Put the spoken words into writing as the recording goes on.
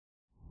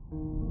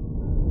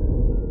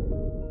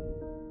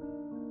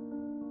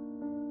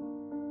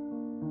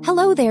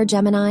Hello there,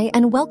 Gemini,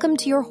 and welcome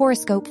to your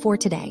horoscope for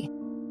today,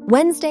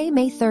 Wednesday,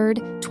 May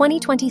 3rd,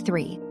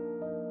 2023.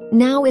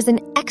 Now is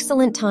an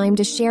excellent time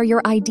to share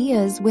your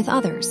ideas with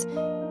others.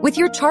 With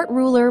your chart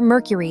ruler,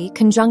 Mercury,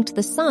 conjunct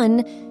the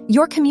Sun,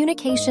 your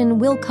communication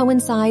will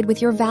coincide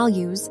with your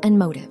values and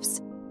motives.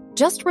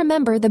 Just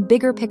remember the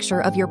bigger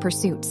picture of your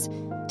pursuits.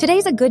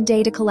 Today's a good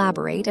day to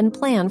collaborate and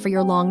plan for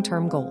your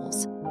long-term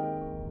goals.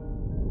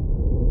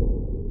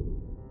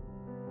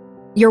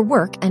 Your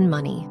work and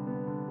money.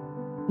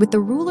 With the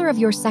ruler of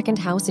your second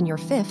house in your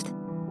fifth,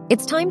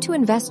 it's time to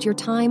invest your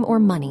time or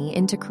money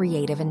into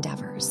creative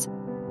endeavors.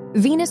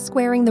 Venus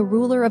squaring the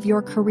ruler of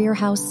your career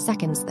house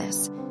seconds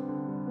this.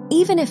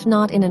 Even if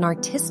not in an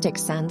artistic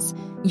sense,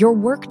 your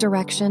work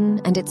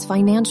direction and its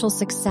financial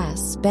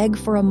success beg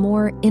for a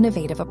more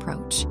innovative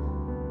approach.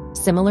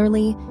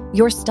 Similarly,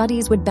 your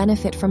studies would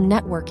benefit from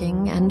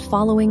networking and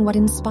following what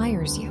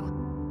inspires you.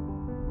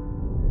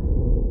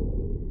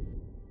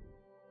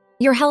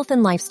 Your health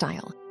and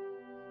lifestyle.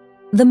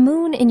 The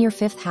moon in your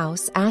fifth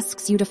house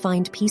asks you to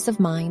find peace of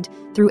mind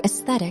through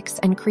aesthetics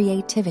and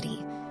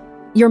creativity.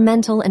 Your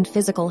mental and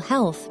physical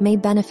health may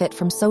benefit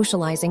from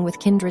socializing with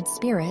kindred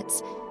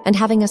spirits and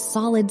having a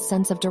solid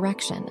sense of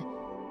direction.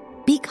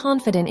 Be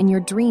confident in your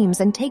dreams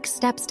and take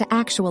steps to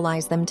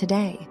actualize them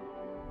today.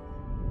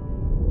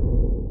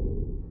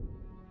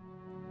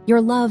 Your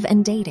love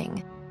and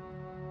dating.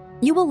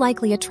 You will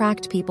likely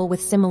attract people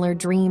with similar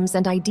dreams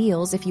and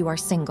ideals if you are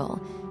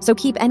single, so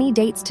keep any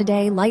dates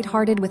today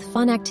lighthearted with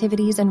fun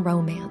activities and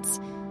romance.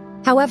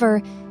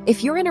 However,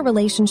 if you're in a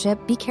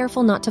relationship, be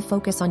careful not to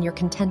focus on your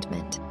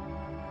contentment.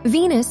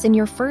 Venus in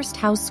your first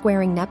house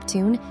squaring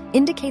Neptune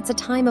indicates a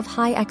time of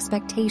high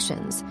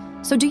expectations,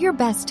 so do your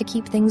best to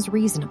keep things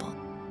reasonable.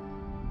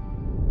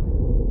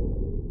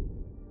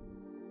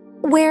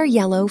 Wear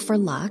yellow for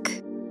luck.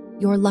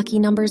 Your lucky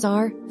numbers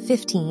are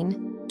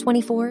 15,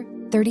 24,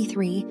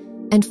 33,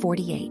 and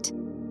 48.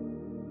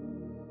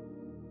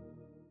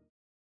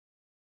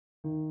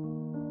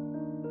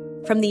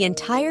 From the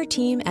entire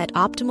team at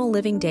Optimal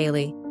Living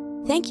Daily,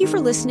 thank you for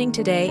listening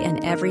today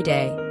and every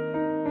day.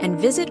 And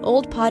visit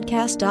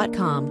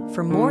oldpodcast.com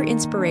for more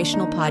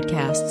inspirational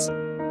podcasts.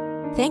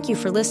 Thank you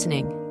for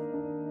listening.